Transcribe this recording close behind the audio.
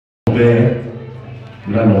Bear.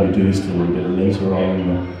 We don't normally do this till a little bit later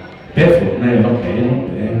on. Barefoot, no, not Bear, not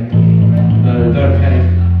Bear. No, don't panic,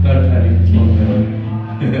 it's not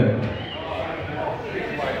Bear.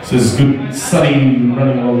 So it's good sunny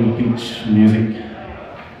running along the beach music.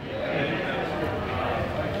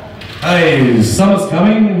 Hey, summer's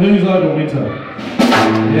coming, who's over winter?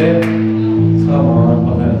 Yeah, come on,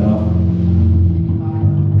 I've had enough.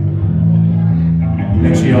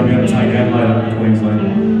 Next year I'm going to take Adelaide up to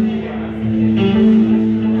Queensland.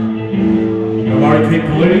 Don't worry, keep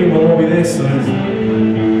polluting, we'll all be there soon.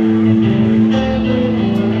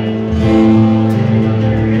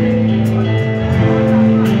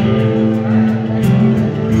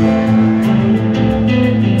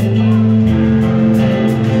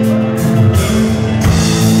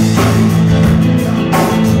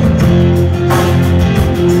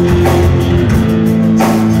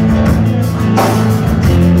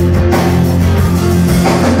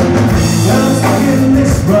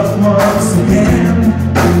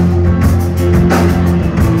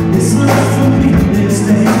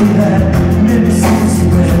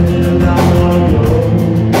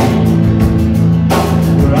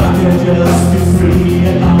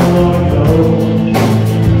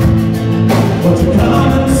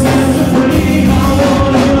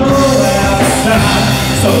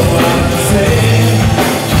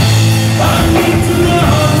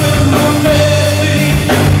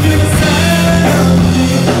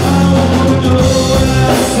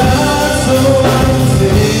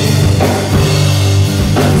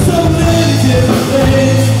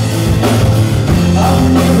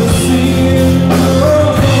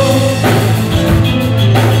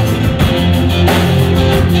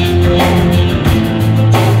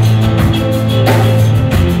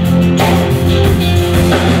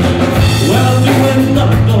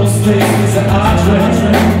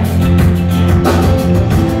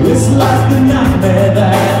 It's like the night.